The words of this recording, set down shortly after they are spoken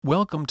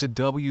Welcome to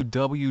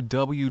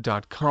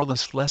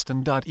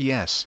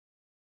www.carlosleston.es.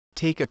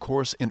 Take a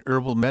course in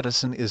herbal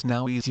medicine is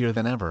now easier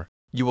than ever.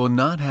 You will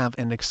not have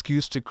an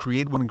excuse to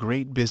create one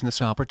great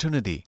business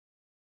opportunity.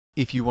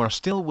 If you are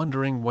still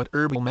wondering what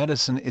herbal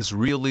medicine is,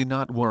 really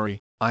not worry,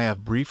 I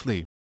have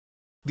briefly.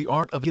 The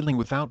art of healing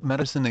without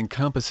medicine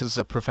encompasses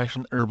a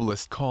profession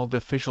herbalist called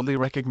officially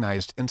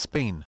recognized in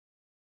Spain.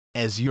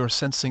 As you're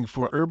sensing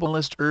for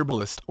herbalist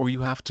or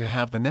you have to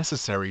have the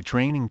necessary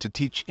training to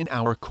teach in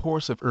our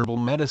course of herbal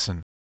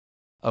medicine.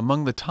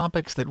 Among the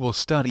topics that we'll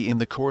study in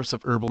the course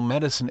of herbal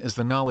medicine is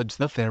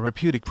the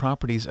therapeutic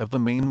properties of the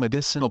main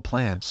medicinal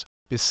plants,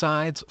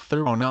 besides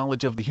thorough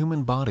knowledge of the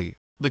human body,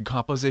 the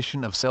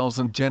composition of cells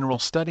and general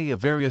study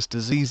of various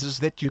diseases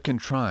that you can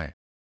try.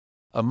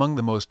 Among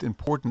the most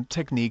important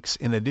techniques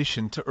in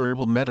addition to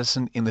herbal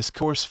medicine in this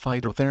course,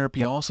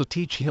 phytotherapy also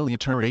teach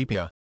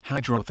helioterapia,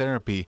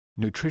 hydrotherapy,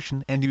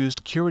 nutrition and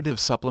used curative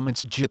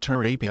supplements,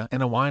 geotherapia,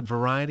 and a wide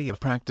variety of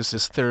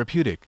practices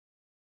therapeutic.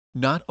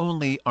 Not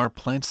only are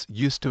plants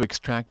used to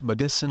extract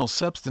medicinal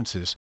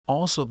substances,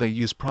 also they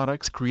use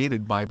products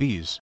created by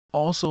bees,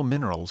 also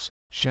minerals,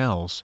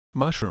 shells,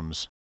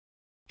 mushrooms.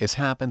 As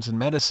happens in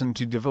medicine,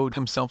 to devote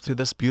himself to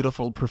this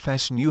beautiful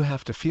profession you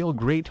have to feel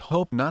great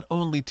hope, not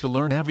only to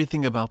learn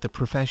everything about the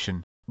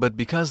profession, but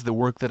because the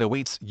work that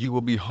awaits you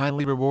will be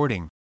highly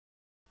rewarding.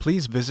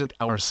 Please visit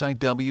our site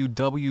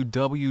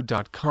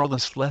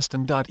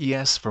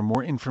www.carlosleston.es for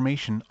more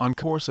information on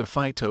course of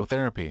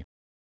phytotherapy.